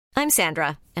I'm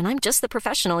Sandra, and I'm just the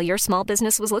professional your small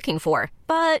business was looking for.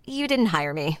 But you didn't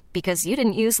hire me because you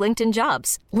didn't use LinkedIn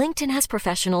Jobs. LinkedIn has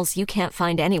professionals you can't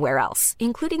find anywhere else,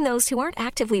 including those who aren't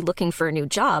actively looking for a new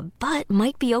job, but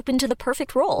might be open to the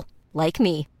perfect role, like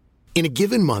me. In a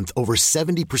given month, over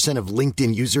 70% of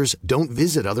LinkedIn users don't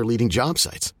visit other leading job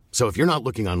sites. So if you're not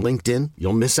looking on LinkedIn,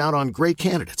 you'll miss out on great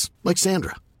candidates like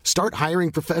Sandra. Start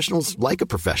hiring professionals like a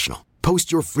professional.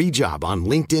 Post your free job on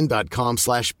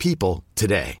linkedin.com/people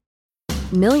today.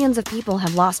 Millions of people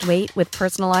have lost weight with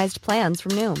personalized plans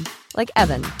from Noom. Like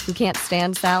Evan, who can't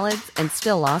stand salads and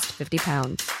still lost 50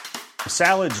 pounds.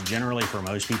 Salads generally for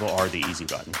most people are the easy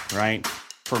button, right?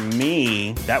 For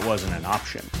me, that wasn't an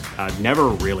option. I never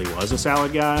really was a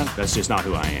salad guy. That's just not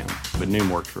who I am. But Noom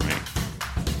worked for me.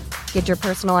 Get your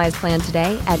personalized plan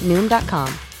today at Noom.com.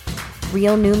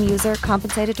 Real Noom user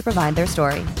compensated to provide their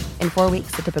story. In 4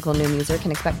 weeks, the typical Noom user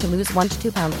can expect to lose 1 to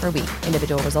 2 pounds per week.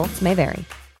 Individual results may vary.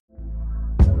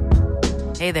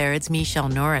 Hey there, it's Michelle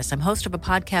Norris. I'm host of a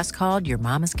podcast called Your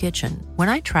Mama's Kitchen.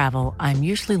 When I travel,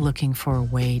 I'm usually looking for a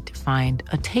way to find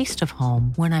a taste of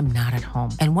home when I'm not at home.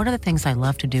 And one of the things I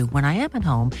love to do when I am at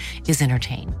home is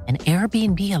entertain. And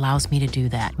Airbnb allows me to do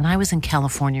that. When I was in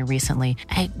California recently,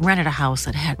 I rented a house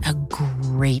that had a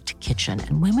great kitchen.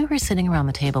 And when we were sitting around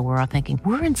the table, we're all thinking,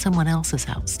 we're in someone else's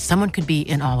house. Someone could be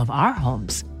in all of our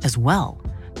homes as well.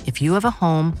 If you have a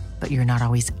home, but you're not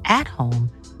always at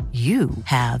home, you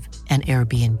have an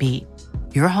Airbnb.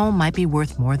 Your home might be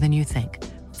worth more than you think.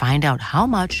 Find out how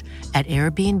much at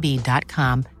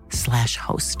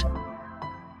airbnb.com/host.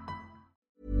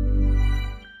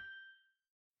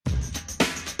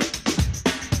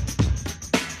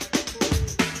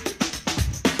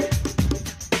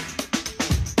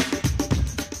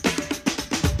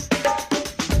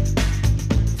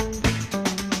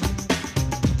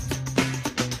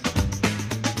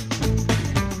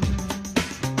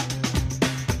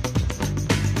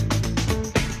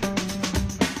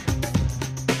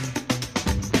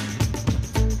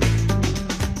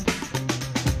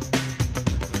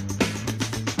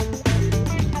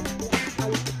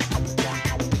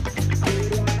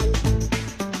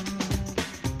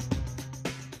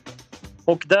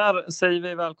 Och där säger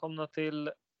vi välkomna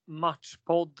till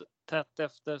matchpodd tätt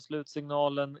efter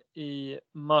slutsignalen i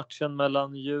matchen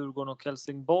mellan Djurgården och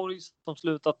Helsingborg som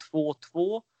slutar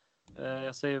 2-2.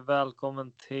 Jag säger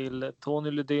välkommen till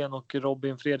Tony Lydén och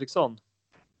Robin Fredriksson.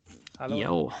 Hallå.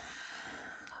 Jo.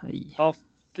 Hej. Ja,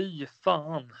 fy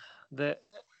fan. Det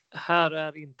här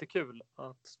är inte kul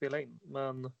att spela in,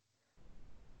 men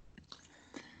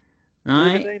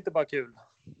Nej. Det är inte bara kul.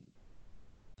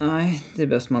 Nej, det är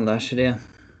bäst man lär sig det.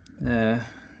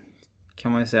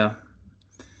 Kan man ju säga.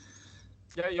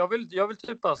 Jag vill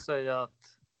typ bara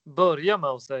börja med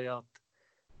att säga att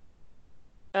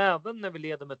även när vi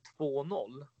leder med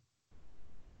 2-0,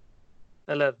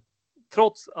 eller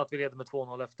trots att vi leder med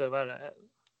 2-0 efter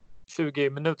 20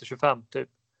 minuter, 25 typ,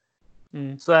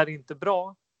 så är det inte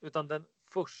bra, utan den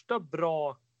första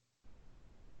bra,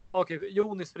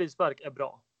 Jonis frispark är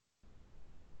bra.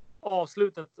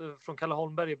 Avslutet från Kalle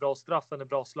Holmberg är bra, straffen är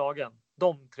bra slagen.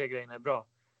 De 3 grejerna är bra.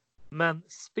 Men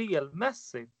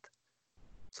spelmässigt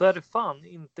så är det fan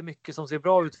inte mycket som ser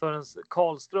bra ut förrän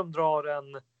Karlström drar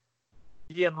en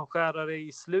genomskärare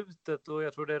i slutet, och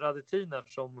jag tror det är Radetiner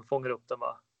som fångar upp den,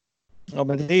 va? Ja,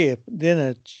 men det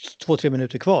är 2-3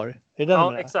 minuter kvar. Är det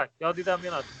ja, exakt. Ja, det är det jag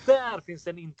menar. Där finns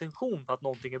en intention på att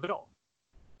någonting är bra.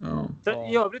 Ja.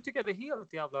 I övrigt tycker jag det är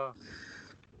helt jävla...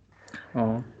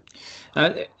 Ja.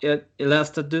 Jag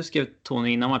läste att du skrev, Tony,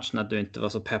 innan matchen att du inte var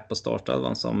så pepp på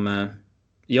startelvan som...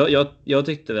 Jag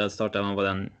tyckte väl att startelvan var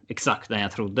den exakt den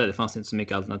jag trodde. Det fanns inte så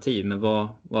mycket alternativ. Men vad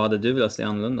hade du velat se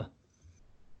annorlunda?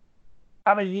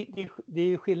 Ja, men det är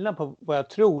ju skillnad på vad jag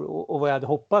tror och vad jag hade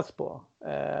hoppats på.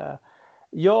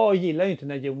 Jag gillar ju inte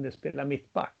när Jonas spelar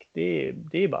mittback. Det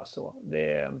är bara så.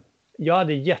 Jag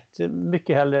hade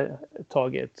jättemycket hellre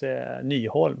tagit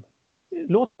Nyholm.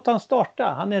 Låt han starta.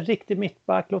 Han är en riktig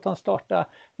mittback. Låt han starta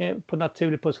på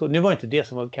naturlig position. Nu var inte det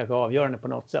som var kanske avgörande på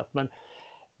något sätt. Men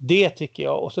det tycker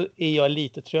jag. Och så är jag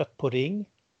lite trött på Ring.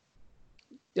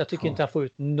 Jag tycker inte han får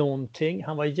ut någonting.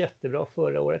 Han var jättebra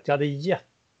förra året. Jag hade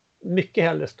mycket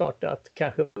hellre startat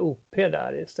kanske OP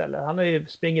där istället. Han har ju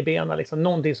springer benen liksom.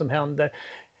 Någonting som händer.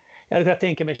 Jag hade kunnat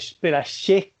tänka mig spela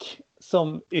check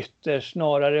som ytterst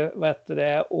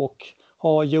snarare. Och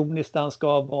ha Jonis där han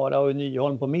ska vara och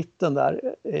Nyholm på mitten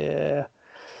där.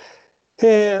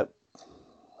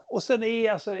 Och sen det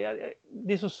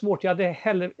är så svårt. Jag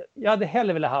hade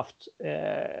hellre velat haft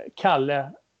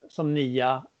Kalle som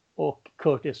 9 och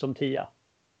Curtis som 10.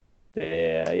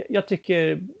 Jag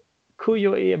tycker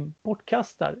Kujo är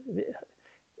bortkastad.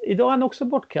 idag är han också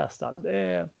bortkastad.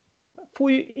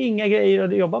 Får ju inga grejer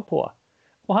att jobba på.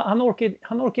 Och han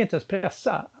orkar inte ens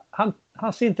pressa. Han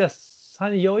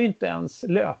gör ju inte ens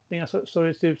löpningar så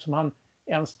det ser ut som han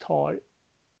ens tar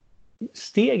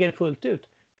stegen fullt ut.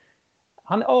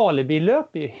 Han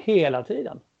alibi-löper ju hela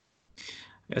tiden.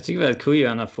 Jag tycker väl att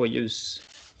Kujola får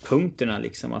ljuspunkterna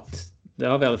liksom, att det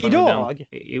har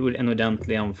väl en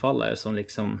ordentlig anfallare som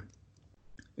liksom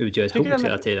utgör ett hot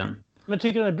hela tiden. Men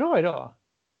tycker du det är bra idag?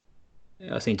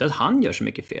 Alltså inte att han gör så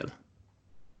mycket fel.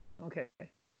 Okej,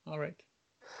 all right.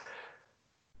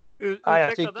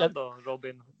 Utveckla den då,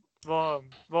 Robin.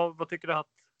 Vad tycker du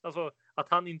att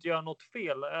han inte gör något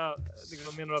fel?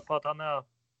 Menar du på att han är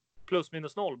plus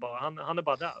minus noll bara? Han är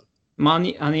bara där.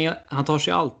 Han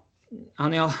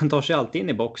tar sig alltid in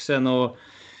i boxen och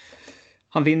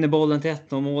han vinner bollen till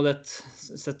 1-0-målet,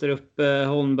 sätter upp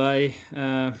Holmberg.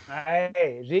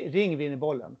 Nej, Ring vinner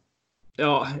bollen.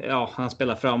 Ja, han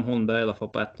spelar fram Holmberg i alla fall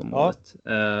på 1-0-målet.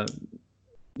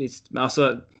 Visst, men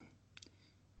alltså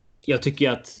jag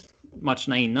tycker att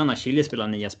matcherna innan när Chile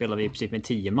spelade 9 spelade vi i princip med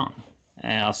 10 man.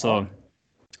 Alltså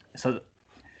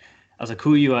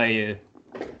Kujola är ju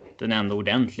den enda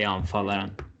ordentliga anfallaren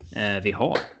vi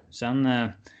har.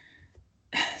 Sen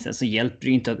så hjälper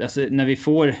det inte att när vi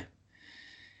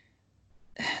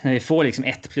får liksom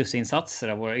 1+ insatser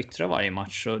av våra yttrar varje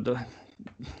match, så då,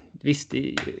 visst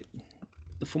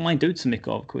då får man inte ut så mycket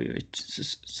av Kujola.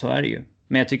 Så är det ju.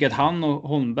 Men jag tycker att han och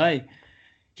Holmberg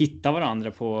hittar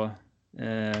varandra på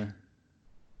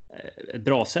ett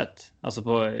bra sätt. Alltså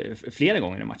på flera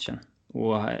gånger i matchen.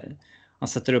 Och han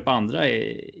sätter upp andra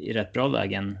i rätt bra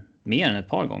lägen mer än ett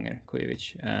par gånger,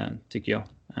 Kujovic, tycker jag.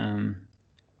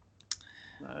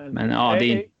 Men ja,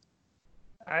 det är...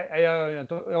 Jag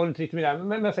håller inte riktigt med det.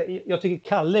 Men jag tycker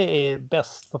Kalle är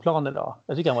bäst på planen idag.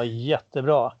 Jag tycker han var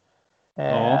jättebra.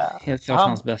 Ja, helt klart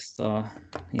hans bästa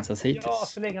insats hittills. Ja,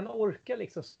 så länge han orkar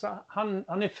liksom.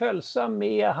 Han är följsam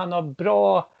med, han har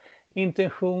bra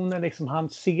intentioner liksom. Han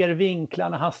ser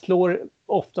vinklarna, han slår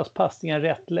oftast passningar i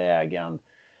rätt lägen.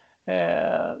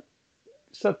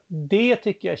 Så det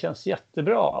tycker jag känns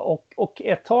jättebra. Och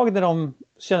ett tag när de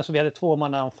känns som vi hade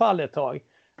 2-mannaanfall ett tag,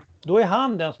 då är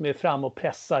han den som är fram och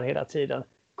pressar hela tiden.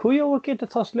 Kujola orkar inte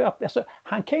ta slöp. Alltså,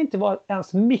 han kan inte vara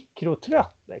ens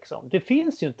mikrotrött. Liksom. Det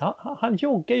finns ju inte. Han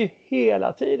joggar ju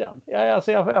hela tiden. Jag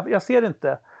ser det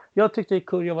inte. Jag tyckte att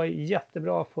Kujola var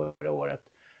jättebra förra året.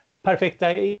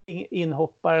 Perfekta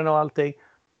inhopparen och allting.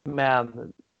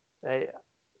 Men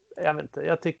jag vet inte.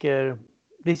 Jag tycker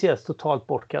det känns totalt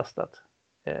bortkastat.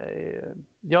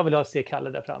 Jag vill se Kalle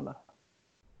där framme.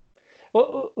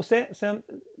 Och sen,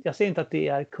 jag säger inte att det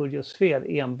är Kujolas fel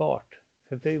enbart.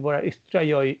 För våra yttrar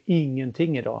gör ju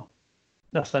ingenting idag.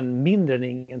 Nästan mindre än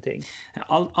ingenting.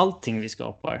 Allting vi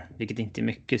skapar, vilket inte är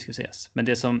mycket ska sägas. Men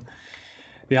det som,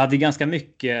 vi hade ganska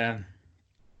mycket,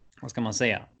 vad ska man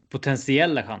säga,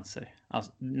 potentiella chanser.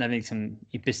 Alltså, när vi liksom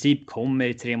i princip kommer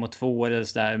i 3-2 eller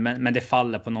sådär. Men det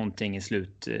faller på någonting i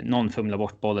slut. Någon fumlar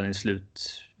bort bollen i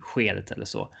slutskedet eller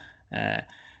så.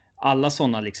 Alla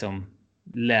sådana liksom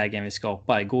lägen vi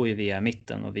skapar går ju via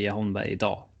mitten och via Holmberg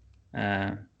idag.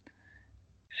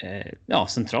 Ja,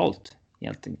 centralt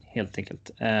helt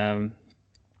enkelt.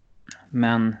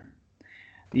 Men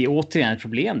det är återigen ett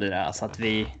problem det där. Alltså att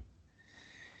vi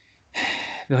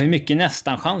har ju mycket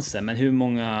nästan chanser, men hur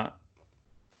många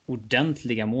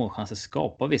ordentliga målchanser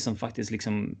skapar vi som faktiskt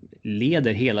liksom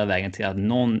leder hela vägen till att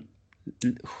någon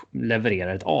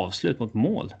levererar ett avslut mot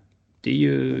mål? Det är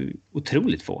ju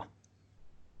otroligt få.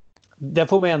 Där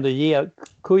får man ändå ge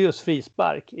Kujolas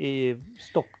frispark i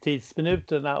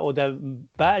stopptidsminuterna, och där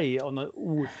Berg av någon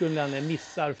oskuldande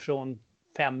missar från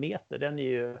 5 meter. Den är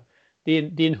ju, det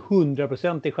är en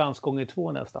 100% chans gånger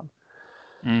 2 nästan.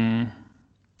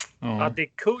 Ja, det är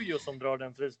Kujola som drar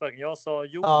den frisparken. Jag sa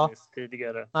Jonas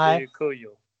tidigare. Nej. Det är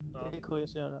Kujola. Ja. Det är Kujola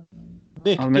som gör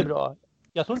det. Mycket bra.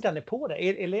 Jag tror inte han är på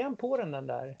det. Är han på den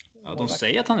där? Ja, de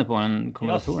säger att han är på den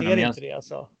kommentatorn. Jag ser inte det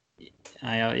alltså.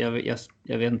 Nej,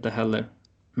 jag vet inte heller.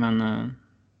 Men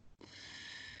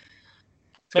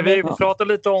ska vi prata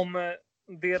lite om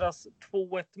deras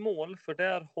 2-1 mål? För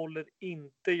där håller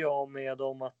inte jag med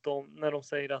om att när de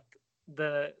säger att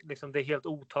det är helt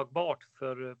otagbart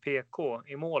för PK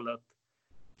i målet.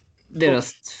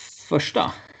 Deras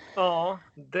första? Ja,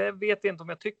 det vet jag inte om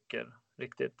jag tycker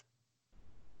riktigt.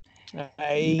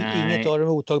 Nej. Inget av dem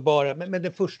är otagbara. Men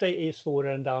det första är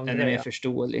svårare än det andra. Den är mer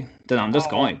förståelig. Den andra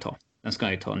ska han ju ta. Den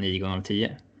ska ju ta 9 gånger av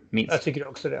 10. Minst. Jag tycker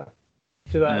också det.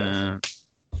 Tyvärr.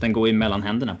 Den går ju mellan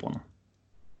händerna på honom.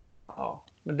 Ja,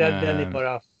 men den är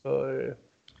bara för...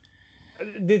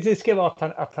 Det ska vara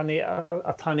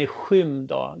att han är skymd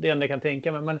då. Det enda jag kan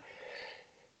tänka mig. Men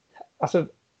alltså,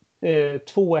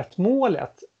 2-1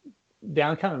 målet,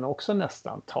 den kan han också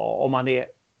nästan ta om man är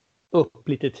upp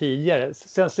lite tidigare.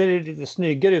 Sen ser det lite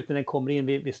snyggare ut när den kommer in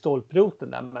vid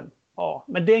stolproten där.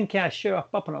 Men den kan jag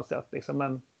köpa på något sätt. Liksom.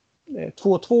 Men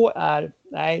 2-2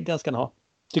 nej, den ska han ha.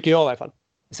 Tycker jag i alla fall.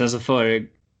 Sen så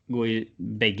föregår ju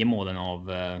bägge målen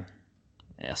av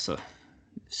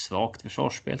svagt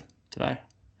försvarsspel, tyvärr.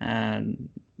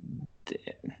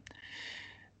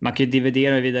 Man kan ju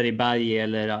dividera vidare i Berg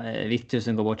eller Vittus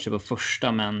som går bort sig på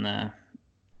första, men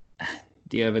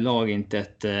det är överlag inte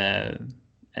ett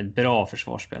bra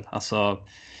försvarsspel. Alltså,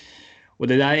 och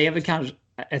det där är väl kanske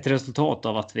ett resultat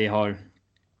av att vi har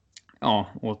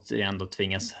återigen då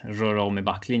tvingas röra om i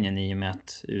backlinjen i och med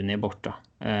att Une är borta.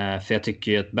 För jag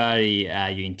tycker ju att Berg är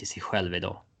ju inte sig själv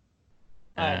idag.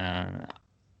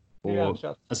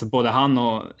 Alltså både han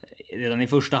och redan i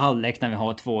första halvlek när vi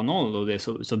har 2-0 och det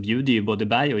så bjuder ju både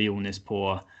Berg och Jonas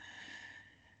på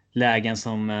lägen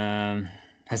som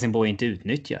Helsingborg inte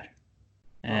utnyttjar.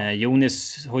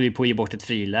 Jonas håller ju på att ge bort ett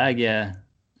friläge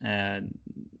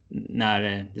när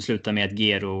det slutar med att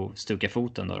Gero stukar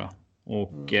foten då.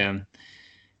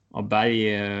 Och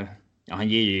Berg han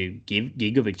ger ju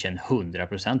Gigovic en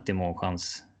 100% i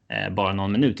målchans bara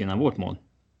någon minut innan vårt mål.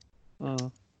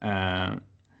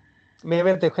 Men jag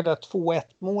vet inte, själva 2-1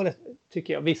 målet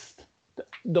tycker jag visst.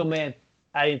 De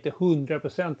är inte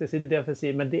 100% i sin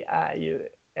defensiv, men det är ju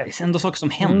det är ändå saker som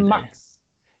händer. Max.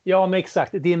 Ja, men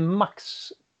exakt. Det är max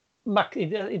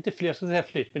inte fler ska säga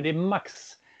flytt, men det är max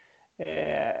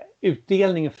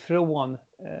utdelning från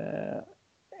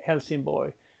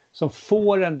Helsingborg som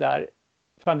får den där.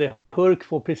 Purk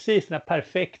får precis den här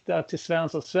perfekta till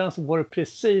Svensson. Svensson får det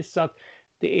precis så att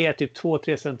det är typ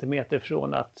 2-3 centimeter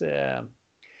från att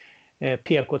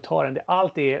PK tar den.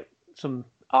 Allt är som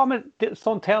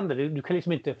sånt händer. Du kan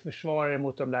liksom inte försvara dig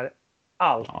mot dem där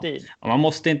alltid. Ja, man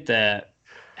måste inte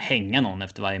hänga någon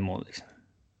efter varje mål. Liksom.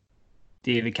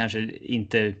 Det är väl kanske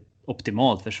inte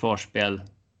optimalt försvarsspel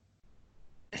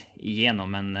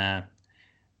igenom, men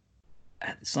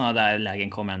sådana där lägen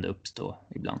kommer ändå uppstå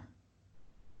ibland.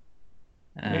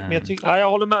 Men jag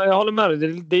håller med.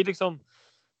 Det är liksom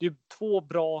det är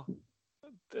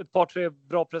ett par tre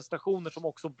bra prestationer som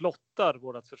också blottar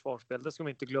vårt försvarsspel. Det ska man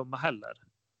inte glömma heller.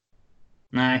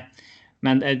 Nej,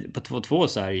 men på 2-2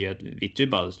 så är det ju att Vittry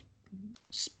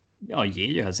ger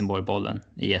ju Helsingborg bollen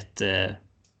i ett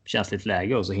känsligt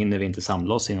läge och så hinner vi inte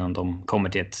samla oss innan de kommer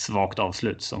till ett svagt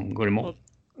avslut som går i mål.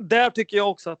 Där tycker jag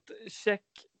också att Tjeck,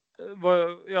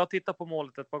 jag har tittat på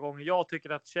målet ett par gånger. Jag tycker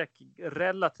att Tjeck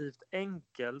relativt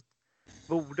enkelt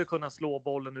borde kunna slå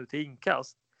bollen ut i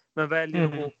inkast. Men väljer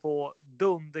att gå på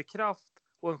dunderkraft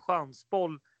och en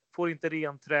chansboll, får inte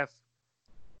ren träff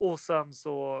och sen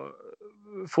så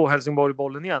får Helsingborg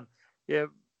bollen igen.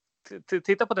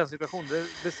 Titta på den situationen.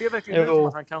 Det ser verkligen ut som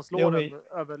att han kan slå den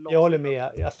över långt. Jag håller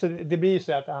med. Alltså, det blir ju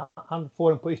så att han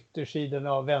får den på yttersidan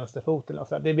av vänsterfoten.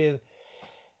 Alltså, det blir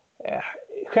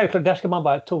självklart, där ska man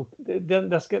bara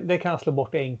det kan slå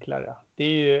bort enklare.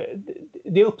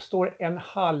 Det uppstår en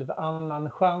halv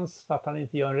annan chans för att han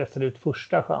inte gör en resolut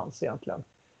första chans egentligen.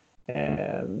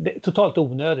 Det är totalt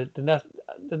onödigt.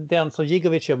 Den som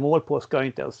Gigovic gör mål på ska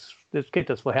inte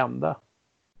ens få hända.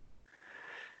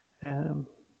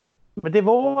 Men det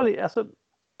var alltså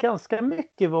ganska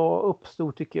mycket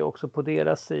uppstod tycker jag också på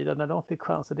deras sida när de fick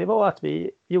chanser. Det var att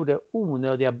vi gjorde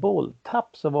onödiga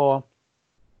bolltapp som var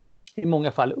i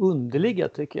många fall underliga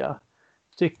tycker jag.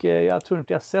 Jag tror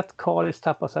inte jag sett Karis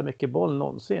tappa så här mycket boll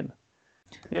någonsin.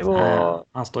 Det var...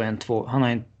 Han har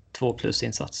en 2+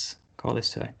 insats.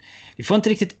 Kalis tyvärr. Vi får inte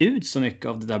riktigt ut så mycket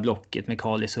av det där blocket med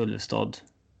Kalis Ulvestad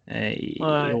i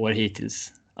år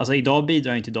hittills. Alltså idag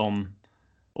bidrar inte de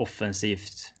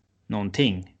offensivt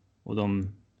någonting. Och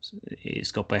de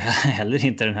skapar heller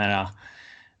inte den här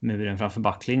muren framför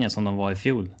backlinjen som de var i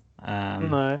fjol.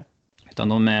 Utan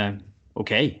de är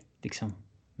okej, liksom.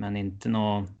 Men inte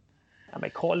nå... Ja, men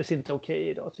Kalis är inte okej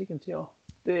idag, tycker inte jag.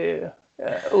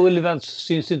 Ulven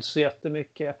syns inte så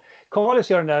jättemycket. Kalis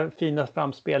gör den där fina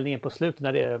framspelningen på slutet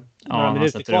när det är några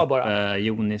minuter kvar bara.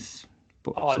 Jonas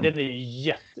på. Ja, det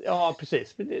är ja,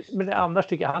 precis. Men annars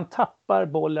tycker jag han tappar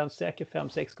bollen säkert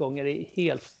 5-6 gånger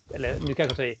nu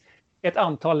kanske säga ett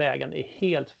antal lägen i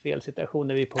helt fel situation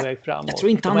när vi är på väg framåt. Jag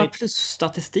tror inte han har plus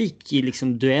statistik i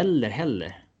liksom dueller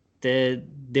heller.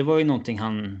 Det var ju någonting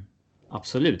han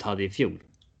absolut hade i fjol.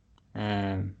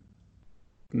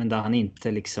 Men där han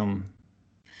inte liksom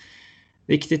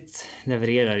riktigt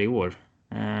levererar i år.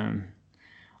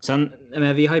 Sen,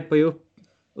 men vi hypar ju upp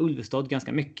Ulvestad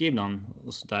ganska mycket ibland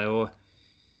och sådär. Och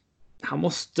han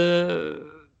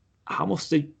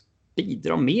måste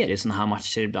bidra mer i såna här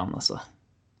matcher ibland. Alltså.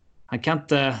 Han kan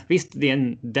inte, visst det är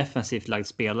en defensivt lagd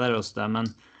spelare och sådär, men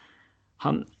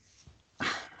han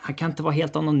kan inte vara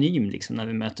helt anonym liksom när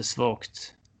vi möter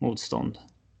svagt motstånd.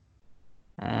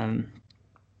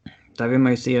 Där vill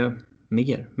man ju se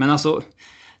mer. Men alltså,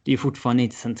 det är ju fortfarande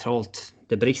inte centralt.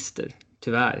 Det brister,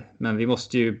 tyvärr. Men vi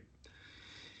måste ju...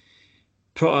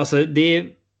 Alltså, det är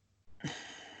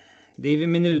vid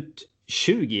minut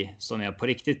 20 som jag på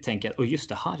riktigt tänker att just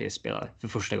det, Harris spelar för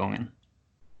första gången.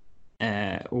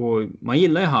 Och man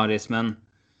gillar ju Harris, men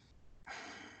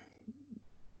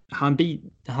han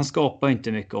skapar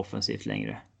inte mycket offensivt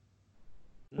längre.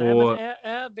 Nej, men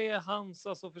är det hans,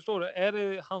 alltså förstår du, är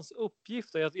det hans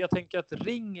uppgift? Jag tänker att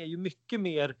Ring är ju mycket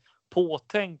mer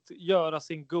påtänkt göra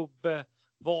sin gubbe,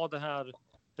 vad det här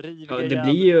riviga. Ja, det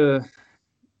blir ju,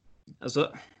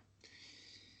 alltså,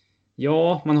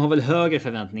 ja, man har väl högre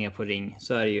förväntningar på Ring,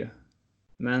 så är det ju.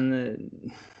 Men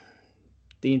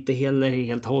det är inte heller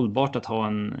helt hållbart att ha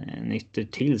en ytter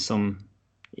till som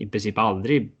i princip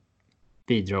aldrig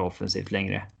bidrar offensivt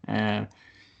längre.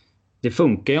 Det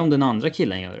funkar ju om den andra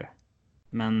killen gör det.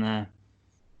 Men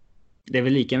det är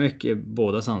väl lika mycket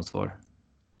bådas ansvar,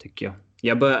 tycker jag.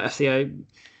 Jag är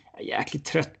jäkligt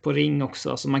trött på Ring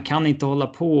också. Alltså man kan inte hålla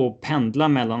på och pendla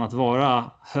mellan att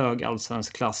vara hög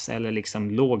allsvensk klass eller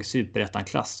liksom låg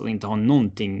superettan-klass och inte ha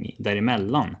någonting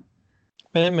däremellan.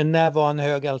 Men när var han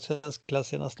hög allsvensk klass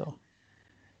senast då?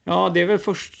 Ja, det är väl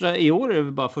i år är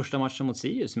det bara första matchen mot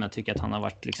Sirius som jag tycker att han har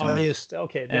varit liksom... Ja, just det.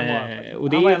 Okej, och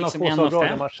det han var är en liksom av få bra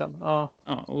den matchen. Ja,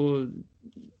 och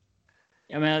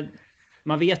jag menar,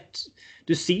 man vet,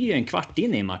 du ser ju en kvart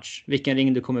in i en match vilken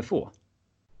Ring du kommer få.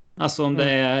 Alltså om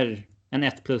det är en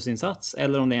 1+-insats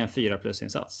eller om det är en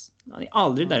 4+-insats. Han är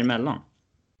aldrig däremellan.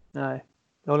 Nej,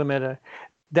 jag håller med dig.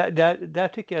 Där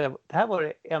tycker jag det här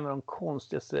var en av de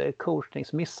konstigaste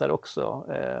coachningsmissar också.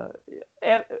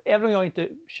 Även om jag inte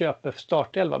köper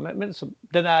startelva, men så,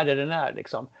 den är det den är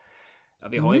liksom. Ja,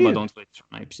 vi har ju bara de två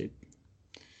yttrarna i princip.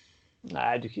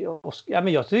 Nej,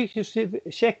 jag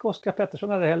tycker Check Oskar Pettersson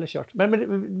hade heller kört.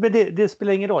 Men det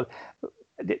spelar ingen roll.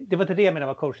 Det var inte det jag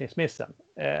menade var coachningsmissen.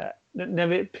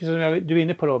 Precis som du är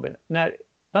inne på, Robin. När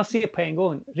man ser på en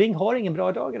gång, Ring har ingen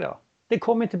bra dag idag. Det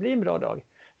kommer inte bli en bra dag.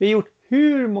 Vi har gjort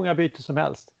hur många byten som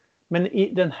helst. Men i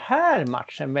den här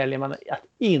matchen väljer man att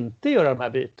inte göra de här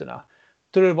bytena.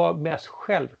 Då det var mest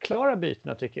självklara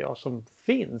bytena tycker jag som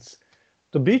finns.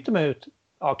 Då byter man ut,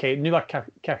 okej, nu var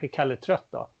kanske Kalle trött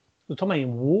då. Då tar man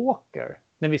in Walker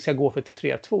när vi ska gå för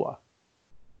 3-2.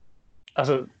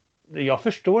 Alltså, jag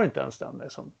förstår inte ens den.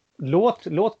 Liksom.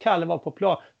 Låt Kalle vara på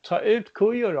plan. Ta ut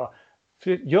Kujo då.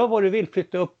 Gör vad du vill.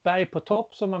 Flytta upp Berg på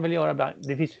topp som man vill göra.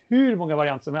 Det finns hur många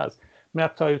varianter som helst. Men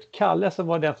att ta ut Kalle som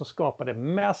var den som skapade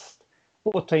mest.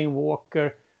 Och ta in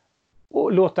Walker.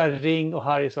 Och låta Ring och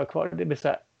Harris vara kvar. Det blir så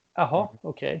här, jaha,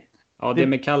 okej. Ja, det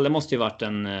med Kalle måste ju varit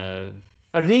en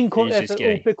Ring kom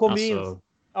efter OP kom alltså, in.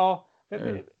 Ja,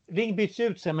 Ring byts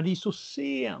ut sen, men det är så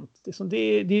sent.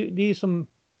 Det är som...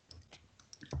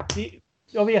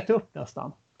 jag vet upp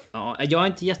nästan. Ja, jag är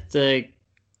inte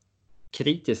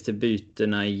jättekritisk till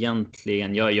bytena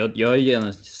egentligen. Jag har ju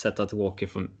gärna sett att Walker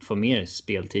får mer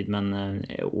speltid, men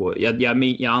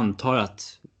jag antar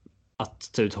att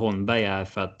ta ut Holmberg är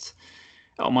för att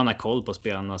man har koll på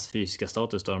spelarnas fysiska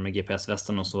status då, med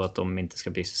GPS-västen och så, att de inte ska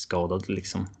bli skadade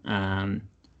liksom.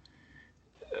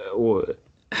 Och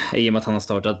i och med att han har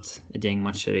startat ett gäng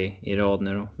matcher i rad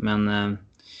nu då. Men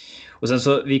och sen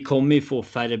så vi kommer ju få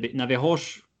färre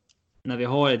när vi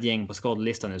har ett gäng på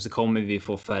skadelistan nu, så kommer vi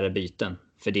få färre byten,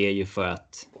 för det är ju för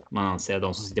att man anser att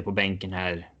de som sitter på bänken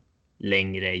är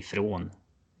längre ifrån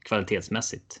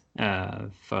kvalitetsmässigt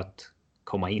för att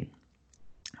komma in.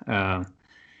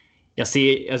 Jag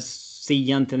ser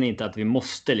egentligen inte att vi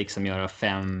måste liksom göra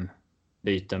 5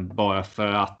 byten bara för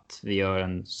att vi gör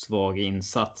en svag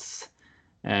insats.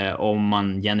 Om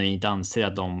man genuint anser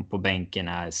att de på bänken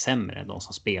är sämre än de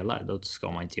som spelar, då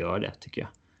ska man inte göra det, tycker jag.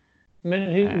 Men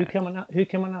hur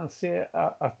kan man anse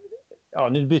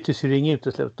att nu byttes ju Ring ut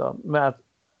till slut då, men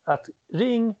att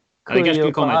Ring det kanske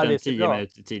skulle komma en 10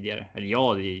 minuter tidigare. Eller jag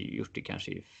hade gjort det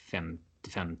kanske i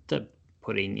 55:e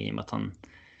på Ring, i och med att han...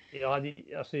 Ja,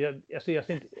 alltså jag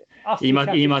ser inte... I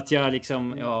och med att jag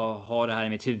liksom jag har det här i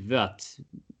mitt huvud att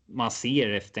man ser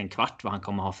efter en kvart vad han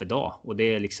kommer ha för dag. Och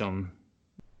det är liksom...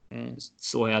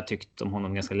 Så har jag tyckt om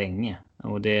honom ganska länge.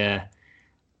 Och det...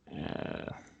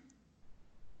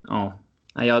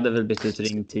 jag hade väl bytt ut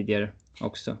Ring tidigare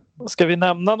också. Ska vi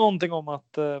nämna någonting om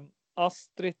att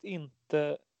Astrid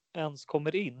inte ens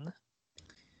kommer in?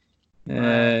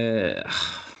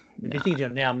 Det finns inget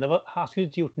jag nämnde. Han skulle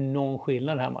inte gjort någon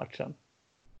skillnad den här matchen.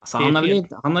 Alltså,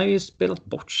 han har ju spelat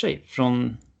bort sig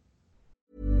från...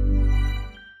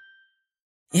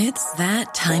 It's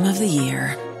that time of the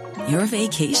year. Your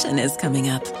vacation is coming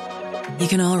up. You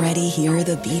can already hear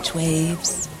the beach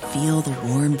waves, feel the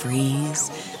warm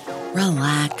breeze,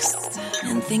 relax,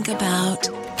 and think about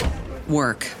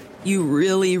work. You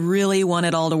really, really want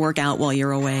it all to work out while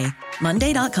you're away.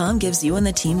 Monday.com gives you and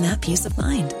the team that peace of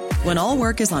mind. When all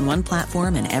work is on one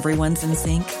platform and everyone's in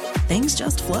sync, things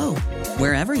just flow.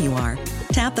 Wherever you are,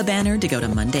 tap the banner to go to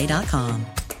Monday.com.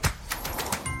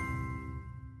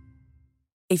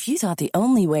 If you thought the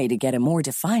only way to get a more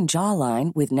defined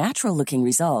jawline with natural-looking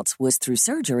results was through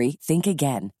surgery, think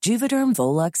again. Juvederm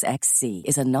Volux XC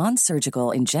is a non-surgical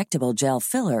injectable gel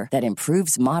filler that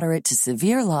improves moderate to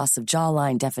severe loss of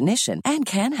jawline definition and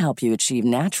can help you achieve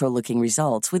natural-looking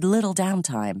results with little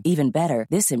downtime. Even better,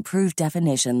 this improved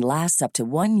definition lasts up to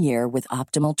 1 year with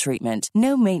optimal treatment.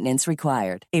 No maintenance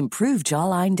required. Improve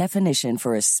jawline definition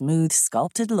for a smooth,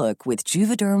 sculpted look with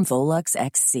Juvederm Volux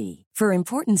XC. For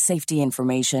important safety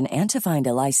information and to find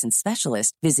a licensed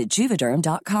specialist, visit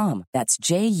Juvederm.com. That's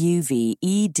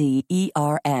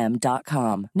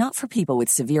JUVEDERM.com. Not for people with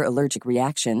severe allergic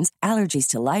reactions, allergies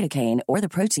to lidocaine, or the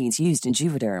proteins used in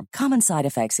Juvederm. Common side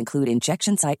effects include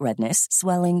injection site redness,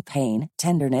 swelling, pain,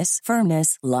 tenderness,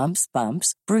 firmness, lumps,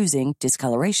 bumps, bruising,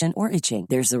 discoloration, or itching.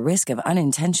 There's a risk of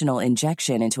unintentional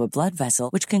injection into a blood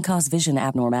vessel, which can cause vision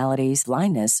abnormalities,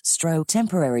 blindness, stroke,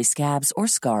 temporary scabs, or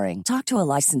scarring. Talk to a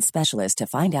licensed specialist to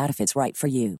find out if it's right for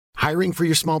you. Hiring for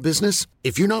your small business?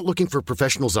 If you're not looking for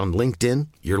professionals on LinkedIn,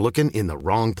 you're looking in the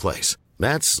wrong place.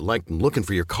 That's like looking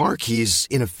for your car keys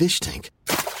in a fish tank.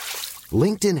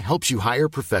 LinkedIn helps you hire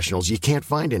professionals you can't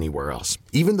find anywhere else,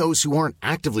 even those who aren't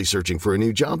actively searching for a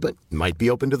new job but might be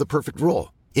open to the perfect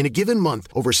role. In a given month,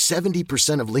 over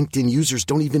 70% of LinkedIn users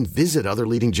don't even visit other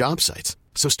leading job sites.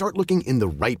 So start looking in the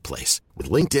right place.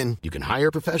 With LinkedIn, you can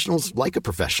hire professionals like a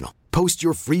professional. Post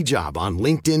your free job on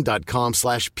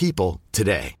linkedin.com/people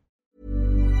today.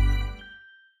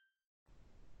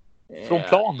 Från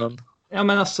planen? Ja,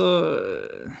 men alltså...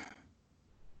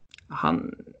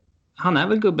 Han är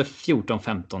väl gubbe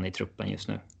 14-15 i truppen just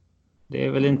nu. Det är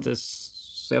väl inte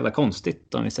så jävla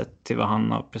konstigt om vi sett till vad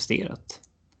han har presterat.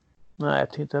 Nej, jag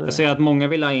tycker inte heller. Jag ser att många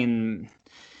vill ha in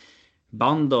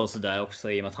Banda och sådär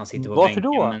också i och med att han sitter på Varför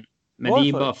bänken. då? Men det är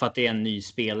ju bara för att det är en ny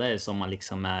spelare som man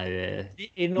liksom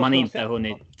man inte har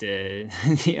hunnit...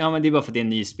 ja, men det är bara för att det är en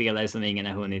ny spelare som ingen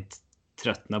har hunnit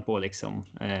tröttna på liksom.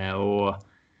 Och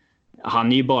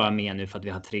han är ju bara med nu för att vi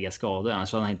har 3 skador.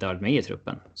 Annars hade han inte varit med i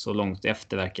truppen. Så långt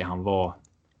efter verkar han vara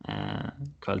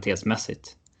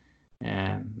kvalitetsmässigt.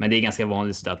 Men det är ganska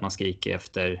vanligt så att man skriker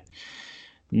efter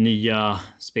nya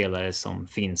spelare som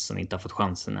finns som inte har fått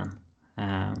chansen än.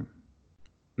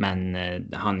 Men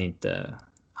han är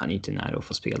inte nära att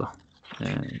få spela.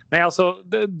 Nej, alltså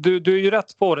du är ju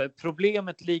rätt på det.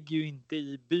 Problemet ligger ju inte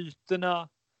i bytena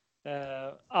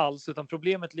alls, utan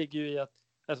problemet ligger ju i att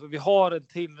alltså, vi har en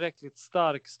tillräckligt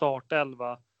stark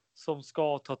startelva som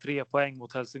ska ta 3 poäng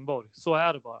mot Helsingborg. Så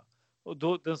är det bara. Och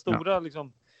då, den stora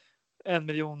liksom 1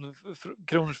 miljon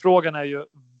kronors frågan är ju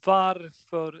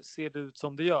varför ser det ut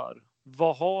som det gör?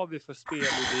 Vad har vi för spelidé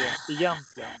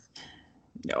egentligen?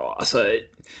 Ja, alltså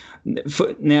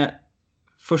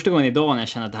första gången idag när jag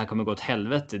känner att det här kommer gå åt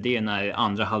helvete, det är när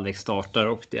andra halvlek startar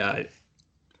och det är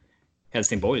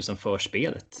Helsingborg som för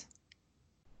spelet.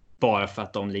 Bara för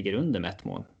att de ligger under med 1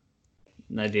 mål.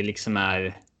 När det liksom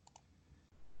är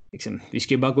vi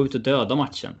ska ju bara gå ut och döda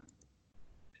matchen.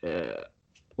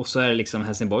 Och så är det liksom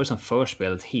Helsingborg som för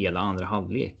spelet hela andra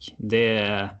halvlek.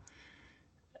 Det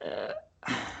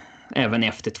även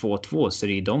efter 2-2 så är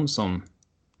det ju de som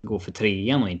går för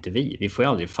 3:an och inte vi. Vi får ju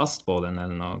aldrig fast bollen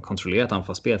eller något kontrollerat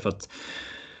anfallsspel för att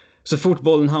så fort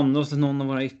bollen hamnar hos någon av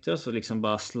våra yttrar så liksom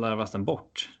bara slarvas den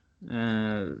bort.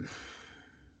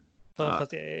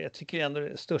 Fast jag tycker ändå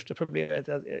det största problemet,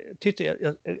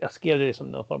 jag skrev det som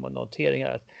någon form av notering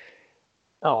här.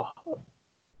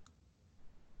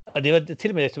 Det var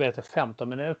till och med det efter 15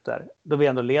 minuter då vi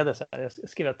ändå leder så här. Jag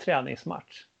skrev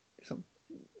träningsmatch. Liksom.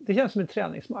 Det känns som en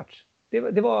träningsmatch.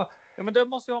 Det var... Ja, men det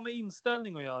måste ju ha med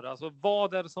inställning att göra. Alltså,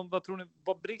 vad tror ni,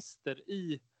 vad brister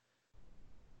i...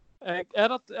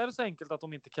 Är det så enkelt att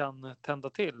de inte kan tända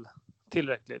till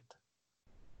tillräckligt?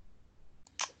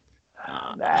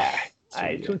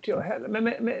 Nej, det tror inte jag heller.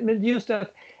 Men just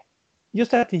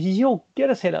det att det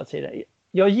joggades hela tiden.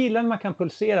 Jag gillar när man kan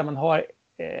pulsera. Man har,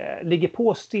 ligger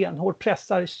på stenhårt,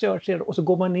 pressar, kör och så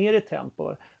går man ner i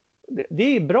tempo. Det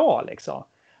är bra liksom.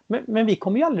 Men vi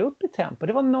kom ju aldrig upp i tempo.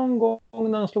 Det var någon gång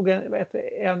när de slog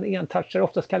en touchare,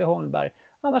 oftast Kalle Holmberg.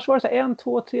 Annars var det så 1,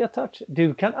 2, 3 touch.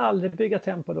 Du kan aldrig bygga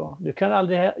tempo då. Du kan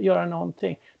aldrig göra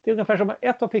någonting. Det är ungefär som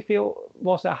ett av fick vi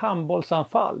vara så här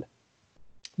handbollsanfall.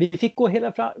 Vi fick gå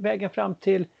hela vägen fram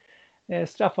till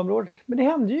straffområdet. Men det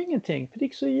hände ju ingenting. För det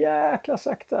gick så jäkla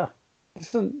sakta.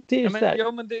 Tony, det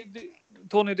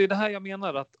är det här jag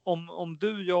menar. Att om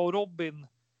du, jag och Robin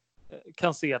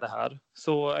kan se det här.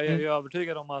 Så är jag ju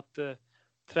övertygad om att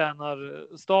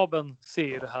tränarstaben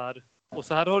ser det här. Och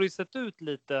så här har det sett ut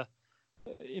lite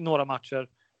i några matcher.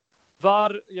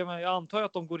 Jag antar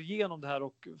att de går igenom det här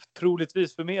och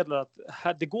troligtvis förmedlar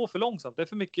att det går för långsamt. Det är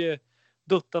för mycket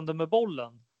duttande med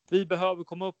bollen. Vi behöver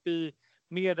komma upp i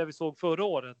mer där vi såg förra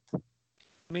året.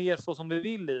 Mer så som vi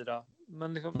vill lira.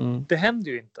 Men liksom, det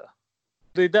händer ju inte.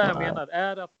 Det är där jag menar.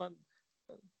 Är det att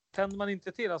tänder man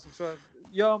inte till? Alltså,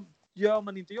 gör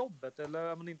man inte jobbet? Eller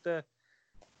är man inte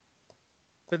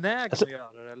benägen att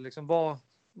göra det? Eller liksom,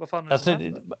 vad fan är det som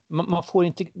händer? Man får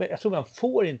inte, jag tror man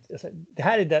får inte, alltså, det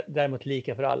här är däremot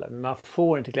lika för alla, men man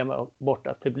får inte glömma bort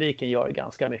att publiken gör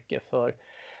ganska mycket för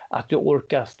att du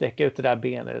orkar sträcka ut det där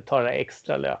benet, ta det där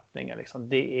extra löpningar. Liksom.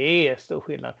 Det är stor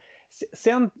skillnad.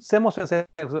 Sen måste jag säga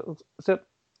så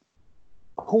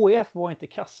HF var inte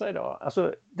kassa idag.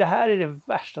 Alltså, det här är det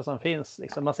värsta som finns.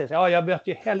 Liksom. Man säger så, jag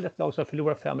möter ju hellre ett lag som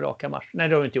förlorar 5 raka matcher. Nej,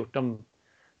 det har de inte gjort.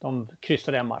 De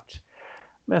kryssade en match.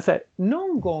 Men så här,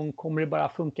 någon gång kommer det bara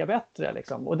funka bättre.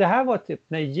 Liksom. Och det här var typ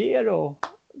när Gero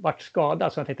vart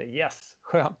skadad. Så jag tänkte, yes,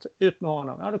 skönt, ut med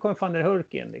honom. Ja, då kommer Van der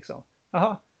Hurk in. Liksom.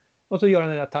 Jaha. Och så gör de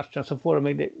den där touchen så får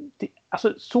de...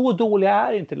 Alltså, så dåliga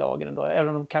är inte lagen ändå. Även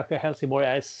om de kanske Helsingborg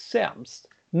är sämst.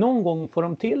 Någon gång får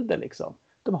de till det liksom.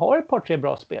 De har ett par, 3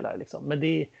 bra spelare liksom. Men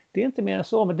det är inte mer än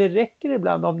så. Men det räcker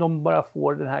ibland om de bara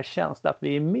får den här känslan att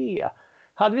vi är med.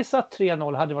 Hade vi satt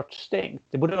 3-0 hade det varit stängt.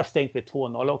 Det borde vara stängt vid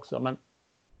 2-0 också. Men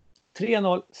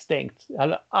 3-0 stängt. Jag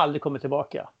hade aldrig kommit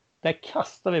tillbaka. Där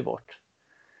kastar vi bort.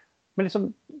 Men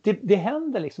liksom, det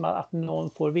händer liksom att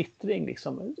någon får vittring.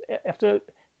 Liksom.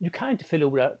 Du kan inte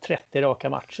förlora 30 raka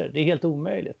matcher. Det är helt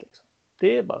omöjligt. Liksom.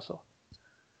 Det är bara så.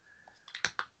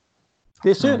 Det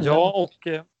är synd. Ja, och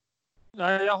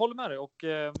jag håller med dig. Och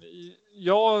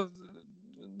jag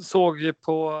såg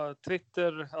på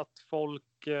Twitter att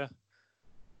folk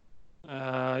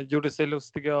gjorde sig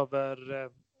lustiga över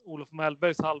Olof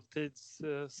Mellbergs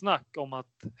halvtidssnack om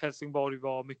att Helsingborg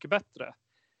var mycket bättre.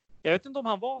 Jag vet inte om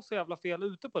han var så jävla fel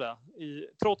ute på det.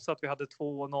 Trots att vi hade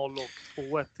 2-0 och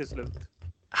 2-1 till slut.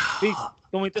 Visst,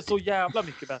 de var inte så jävla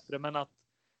mycket bättre. Men att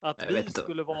vi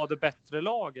skulle vara det bättre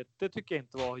laget, det tycker jag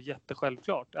inte var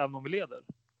jättesjälvklart. Även om vi leder.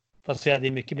 Fast vi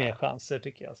hade mycket mer chanser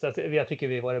tycker jag. Så jag tycker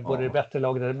vi var både det bättre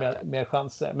laget med mer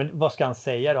chanser. Men vad ska han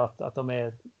säga då? Att de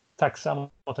är tacksamma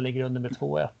att de ligger under med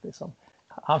 2-1 liksom.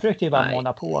 Han försökte ju bara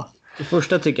måna på. Det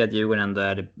första tycker jag att Djurgården ändå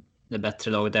är det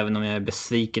bättre laget. Även om jag är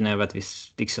besviken över att vi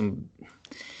liksom...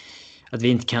 Att vi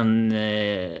inte kan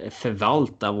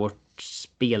förvalta vårt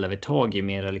spelarövertag i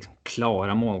mera liksom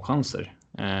klara målchanser.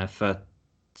 För att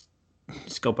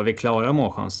skapar vi klara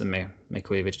målchanser med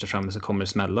Kujovic där framme så kommer det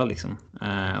smälla liksom.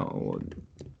 Och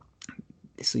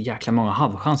det är så jäkla många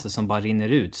halvchanser som bara rinner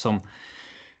ut. Som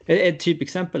ett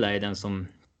typexempel är den som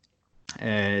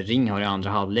Ring har i andra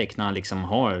halvlek när han liksom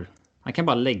han kan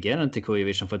bara lägga den till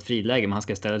Kujovic som får ett friläge, men han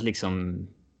ska istället liksom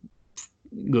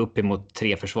gå upp emot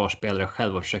 3 försvarsspelare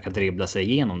själv och försöka dribbla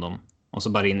sig igenom dem. Och så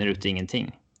bara rinner ut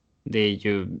ingenting. Det är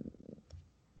ju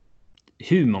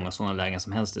hur många sådana lägen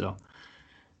som helst idag.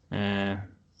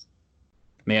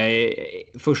 Men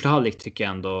första halvlek tycker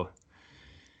jag ändå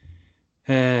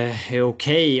är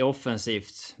okej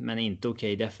offensivt, men inte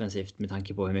okej defensivt med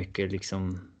tanke på hur mycket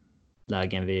liksom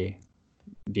lägen vi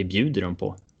bjuder dem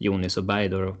på. Jonis och Berg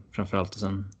då framförallt, och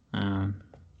sen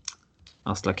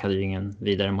Aslak hade ju ingen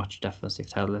vidare match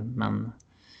defensivt heller, men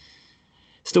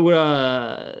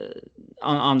stora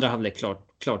andra halvlek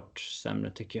klart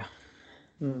sämre tycker jag.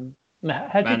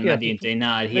 Men det är inte i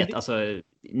närhet. Alltså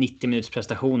 90 minuters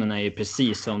prestationen är ju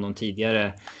precis som de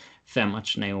tidigare 5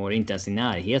 matcherna i år, inte ens i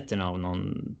närheten av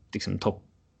någon liksom topp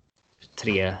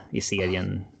 3 i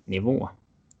serien nivå.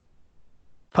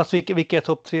 Fast vilka är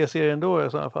topp 3 serien då i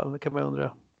sådana fall? Det kan man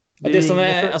undra. Det som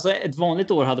är, alltså ett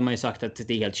vanligt år hade man ju sagt att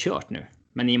det är helt kört nu.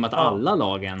 Men i och med att alla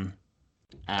lagen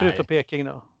är... Förutom Peking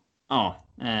då. Ja,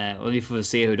 och vi får väl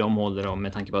se hur de håller dem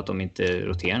med tanke på att de inte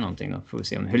roterar någonting. Då får vi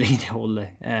se hur länge det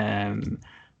håller.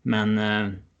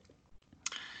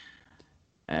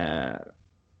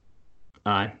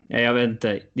 Nej, jag vet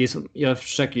inte. Jag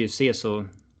försöker ju se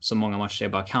så många matcher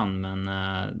jag bara kan, men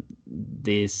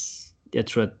jag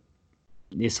tror att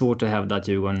det är svårt att hävda att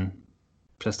Djurgården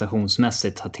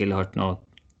prestationsmässigt har tillhört något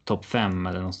topp 5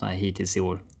 eller något sånt här hittills i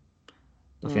år.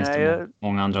 Då finns det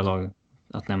många andra lag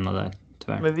att nämna där,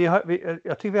 tyvärr. Men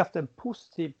jag tycker vi har haft en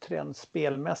positiv trend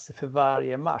spelmässigt för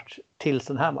varje match till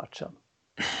den här matchen.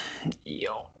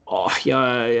 Ja,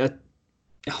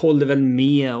 Jag håller väl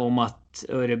med om att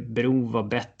Örebro var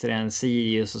bättre än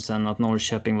Sirius och sen att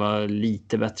Norrköping var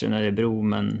lite bättre än Örebro,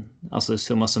 men alltså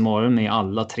summa summarum är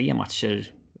alla 3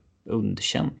 matcher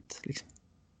underkänt liksom.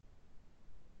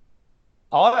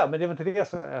 Ja, men det var inte det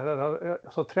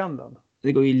så trenden.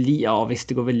 Det går ju visst,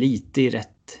 det går väl lite i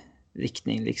rätt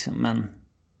riktning liksom, men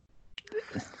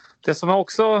det som är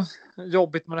också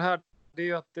jobbigt med det här, det är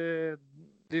ju att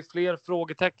det är fler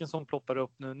frågetecken som ploppar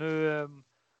upp nu.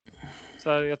 Så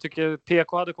här, jag tycker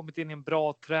PK hade kommit in i en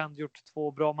bra trend, gjort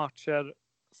 2 bra matcher.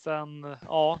 Sen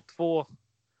 2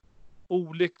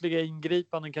 olyckliga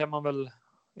ingripanden kan man väl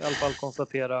i alla fall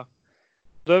konstatera.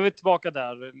 Då är vi tillbaka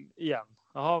där igen.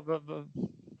 Jaha,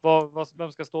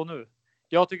 vem ska stå nu?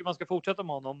 Jag tycker man ska fortsätta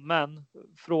med honom, men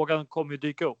frågan kommer ju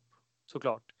dyka upp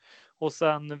såklart. Och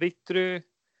sen Vittry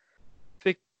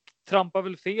trampade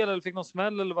väl fel eller fick någon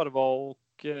smäll eller vad det var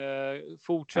och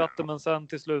fortsatte, men sen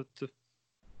till slut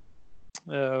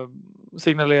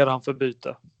signalerar han för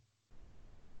byte.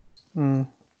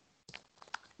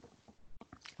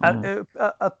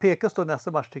 Att peka står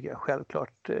nästa match tycker jag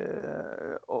självklart.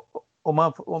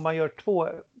 Om man gör 2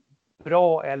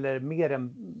 bra eller mer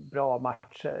än bra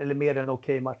matcher eller mer än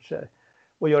okej matcher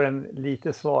och gör en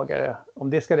lite svagare, om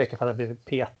det ska räcka för att bli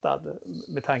petad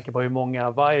med tanke på hur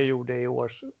många Vajer gjorde i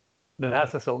år den här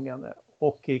säsongen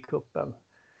och i kuppen,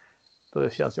 då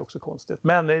känns det också konstigt.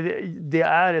 Men det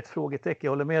är ett frågetecken,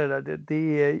 jag håller med dig där.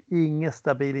 Det är ingen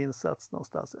stabil insats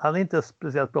någonstans. Han är inte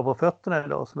speciellt bra på fötterna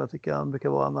idag som jag tycker han brukar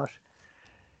vara annars.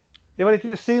 Det var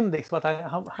lite synd liksom, att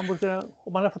han borde,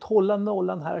 om man hade fått hålla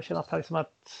nollan här och känna att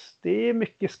det är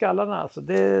mycket skallarna. Alltså.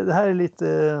 Det här är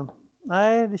lite...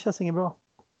 Nej, det känns inget bra.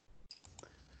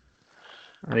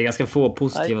 Det är ganska få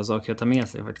positiva saker att ta med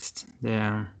sig faktiskt. Det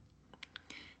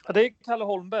är Kalle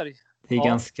Holmberg. Det är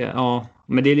ganska...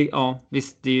 men det är...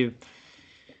 visst, det är ju...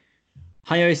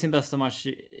 Han gör ju sin bästa match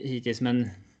hittills, men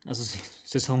alltså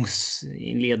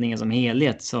säsongsinledningen som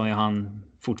helhet så är han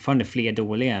fortfarande fler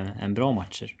dåliga än bra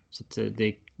matcher. Så att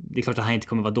det är klart att han inte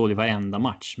kommer vara dålig varenda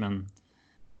match, men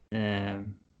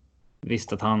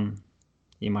visst att han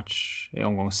i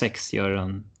omgång 6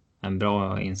 gör en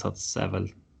bra insats är väl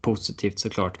positivt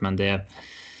såklart, men det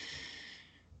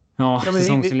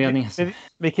säsongsinledning.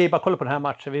 Vi kan ju bara kolla på den här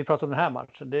matchen. Vi pratar om den här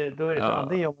matchen. Det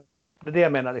är det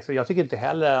jag menar liksom. Jag tycker inte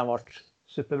heller att han varit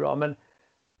superbra, men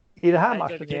i det här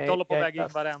matchen... Vi kan inte hålla på väg in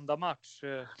varenda match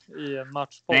i en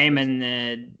match. Nej, men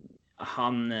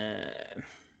han...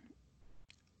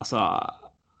 alltså,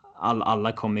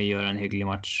 alla kommer göra en hygglig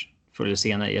match förr eller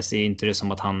senare. Jag ser inte det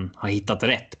som att han har hittat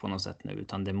rätt på något sätt nu,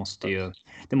 utan det måste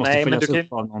följas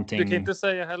upp av någonting. Du kan inte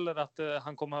säga heller att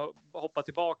han kommer hoppa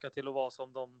tillbaka till att vara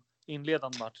som de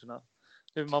inledande matcherna.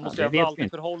 Man måste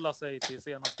alltid förhålla sig till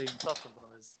senaste insatsen på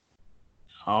något vis.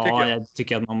 Ja, jag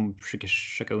tycker att man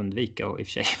försöker undvika i och för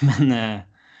sig. Men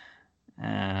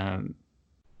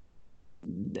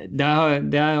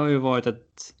det har ju varit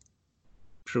ett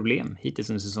problem hittills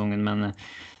under säsongen. Men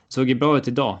såg ju bra ut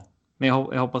idag. Men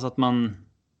jag hoppas att man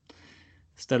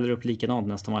ställer upp likadant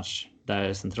nästa match.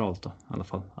 Där centralt då i alla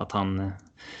fall. Att han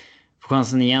får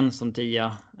chansen igen som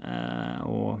 10.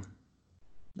 Och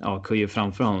Kujo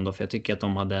framför honom då. För jag tycker att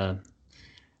de hade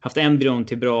haft embryon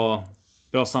till bra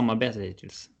samarbete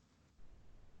hittills.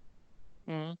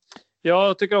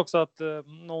 Jag tycker också att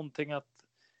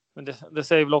men det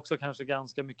säger väl också kanske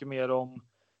ganska mycket mer om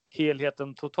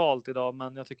helheten totalt idag,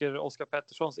 men jag tycker Oskar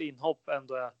Petterssons inhopp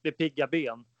ändå är pigga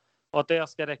ben, och att det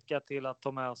ska räcka till att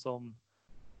ta med som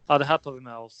det här tar vi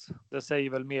med oss. Det säger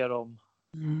väl mer om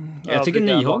jag tycker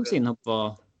Nyhags inhopp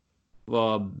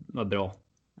var bra.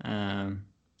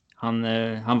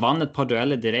 Han vann ett par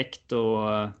dueller direkt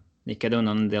och nickade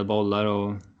undan en del bollar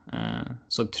och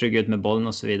såg trygg ut med bollen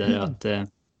och så vidare. Att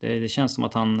det känns som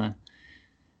att han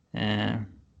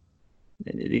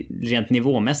rent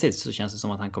nivåmässigt så känns det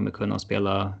som att han kommer kunna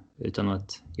spela utan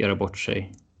att göra bort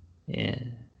sig.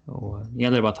 Och det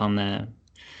gäller bara att han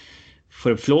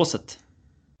får upp flåset.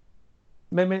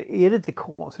 Men är det inte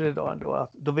konstigt idag ändå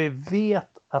att då vi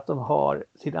vet att de har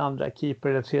sin andra keeper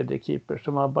eller tredje keeper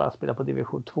som har bara spelat på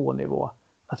division 2 nivå,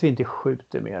 att vi inte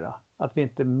skjuter mera, att vi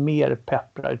inte mer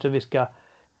pepprar, utan vi ska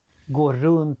gå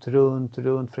runt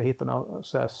för att hitta några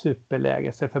så här superläge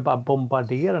istället för bara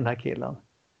bombardera den här killen.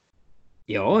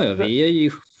 Ja, vi har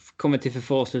ju kommit till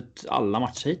förfaslut alla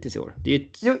matcher hittills i år. Det är ju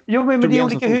ett men det är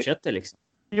som fortsätter liksom.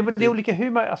 Jo, men det är olika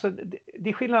hur man, alltså det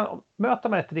är skillnad. Möter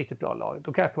man ett riktigt bra lag,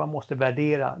 då kanske man måste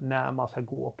värdera när man ska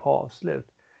gå på avslut.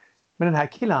 Men den här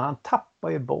killen, han tappar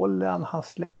ju bollen, han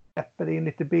släpper in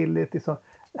lite billigt. Liksom.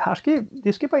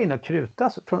 Det ska bara in och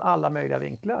krutas från alla möjliga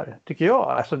vinklar, tycker jag.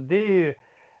 Alltså det är ju,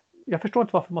 jag förstår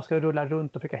inte varför man ska rulla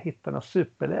runt och försöka hitta något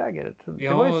superläge. Det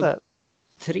var ju så här...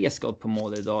 3 skott på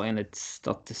mål idag enligt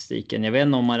statistiken. Jag vet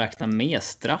inte om man räknar med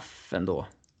straffen då.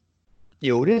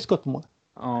 Jo, det är skott på mål.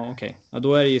 Ja, okej. Ja,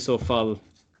 då är det i så fall,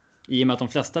 i och med att de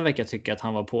flesta verkar tycka att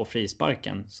han var på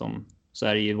frisparken, så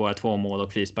är det ju våra 2 mål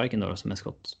och frisparken då som är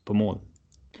skott på mål.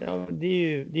 Ja,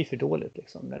 det är för dåligt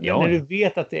liksom. Ja. När du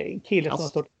vet att det är en kille som har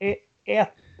stått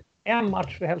en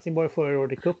match för Helsingborg förra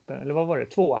året i kuppen, eller vad var det?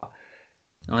 2? Ja,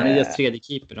 han är deras 3:e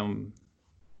keeper.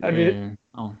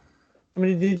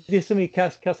 Men det är som vi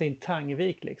kastar in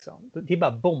Tangvik liksom. Det är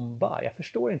bara bomba. Jag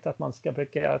förstår inte att man ska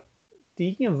försöka... Det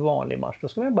är ingen vanlig match. Då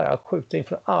ska man bara skjuta in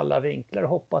från alla vinklar och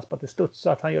hoppas på att det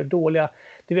studsar, att han gör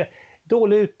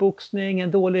dålig utboxning,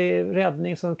 en dålig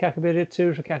räddning som kanske blir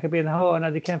retur, som kanske blir en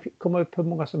hörna. Det kan komma upp hur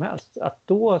många som helst. Att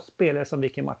då spela som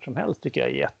vilken match som helst tycker jag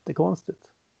är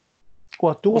jättekonstigt.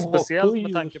 Och speciellt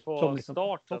med tanke på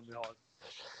starten vi har.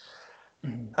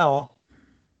 Ja.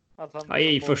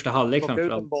 I första halvlek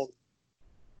framförallt.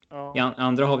 Ja. I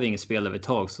andra har vi inget spel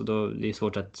övertag, så då är det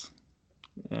svårt att...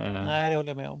 Nej, det håller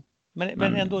jag med om.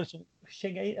 Men ändå, liksom,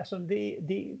 alltså,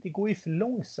 det går ju för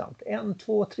långsamt. 1,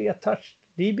 2, 3 touch.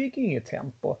 Det bygger inget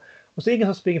tempo. Och så är det ingen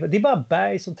som springer. Det är bara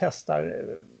Berg som testar.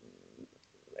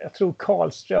 Jag tror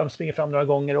Karlström springer fram några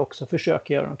gånger också.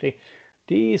 Försöker göra någonting.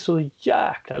 Det är så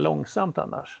jäkla långsamt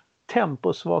annars.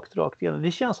 Temposvagt rakt igenom.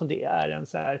 Det känns som det är en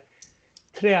så här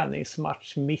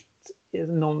träningsmatch mitt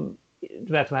de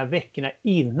här veckorna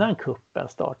innan kuppen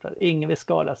startar. Ingen vill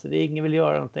skala sig. Ingen vill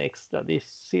göra något extra. Det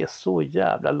ser så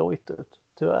jävla lojt ut,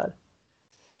 tyvärr.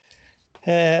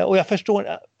 Och jag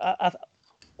förstår att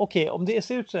okej, om det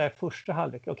ser ut så här första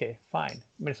halvlek, okej, fine.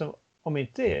 Men liksom, om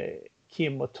inte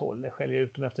Kim och Tolle skäljer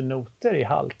ut dem efter noter i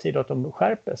halvtid och att de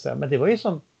skärper sig. Men det var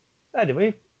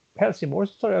ju Helsingborg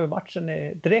som tar över matchen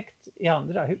direkt i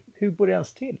andra. Hur går det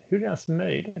ens till? Hur är det ens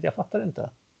möjligt? Jag fattar inte.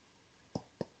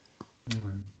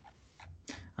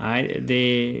 Nej, det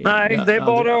är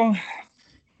bara...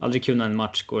 Aldrig kul när en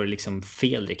match går liksom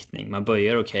fel riktning. Man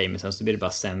börjar okej, men sen så blir det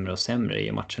bara sämre och sämre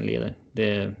i matchen leder.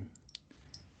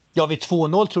 Ja, vid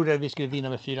 2-0 trodde jag att vi skulle vinna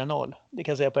med 4-0. Det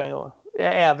kan jag säga på en gång.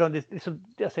 Även om det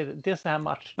är en sån här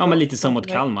match. Ja, men lite som mot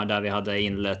Kalmar där vi hade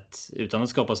inlett utan att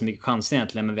skapa så mycket chanser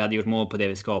egentligen. Men vi hade gjort mål på det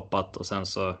vi skapat och sen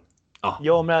så...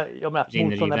 Ja, men jag menar att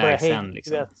motståndarna börjar hänga.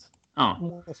 Liksom. Ja.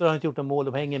 Så har de inte gjort en mål,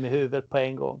 de hänger med huvudet på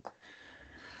en gång.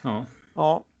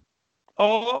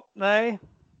 Ja, nej.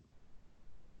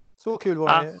 Så kul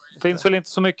var det. Det finns väl inte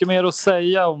så mycket mer att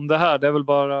säga om det här. Det är väl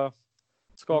bara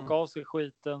skaka av sig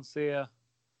skiten,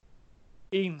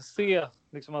 inse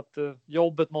liksom att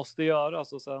jobbet måste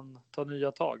göras och sen ta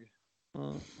nya tag.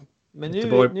 Men nu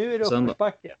är det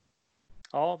uppförsbacke.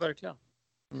 Ja, verkligen.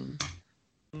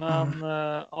 Men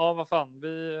vad fan,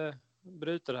 vi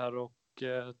bryter här och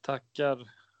tackar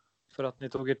för att ni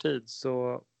tog er tid,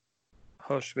 så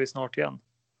hörs vi snart igen.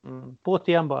 Båt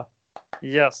igen bara.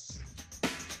 Yes.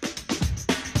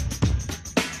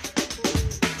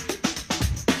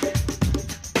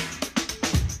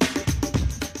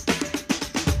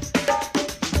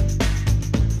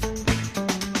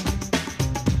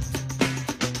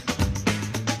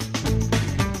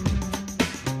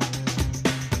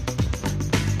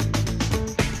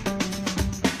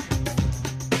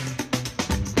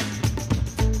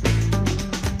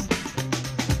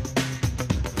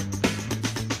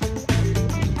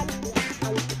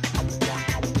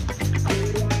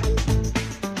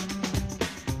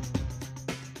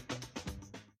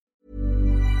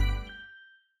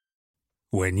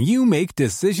 When you make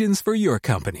decisions for your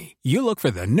company, you look for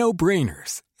the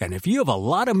no-brainers. And if you have a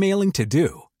lot of mailing to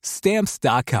do,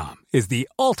 Stamps.com is the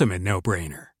ultimate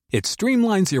no-brainer. It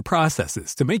streamlines your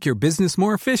processes to make your business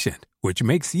more efficient, which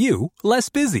makes you less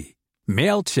busy.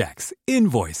 Mail checks,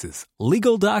 invoices,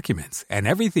 legal documents, and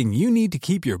everything you need to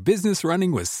keep your business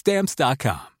running with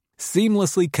Stamps.com.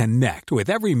 Seamlessly connect with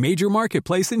every major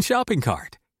marketplace and shopping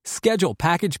cart. Schedule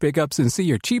package pickups and see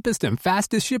your cheapest and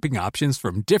fastest shipping options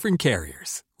from different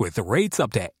carriers. With rates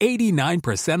up to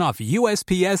 89% off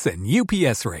USPS and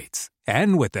UPS rates.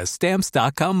 And with the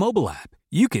Stamps.com mobile app,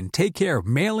 you can take care of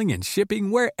mailing and shipping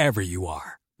wherever you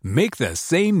are. Make the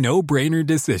same no-brainer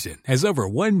decision as over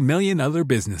 1 million other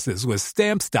businesses with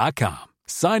Stamps.com.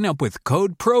 Sign up with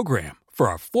code PROGRAM for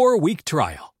a 4-week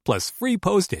trial, plus free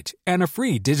postage and a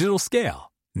free digital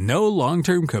scale. No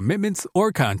long-term commitments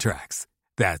or contracts.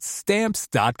 That's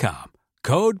Stamps.com.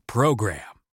 Code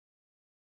PROGRAM.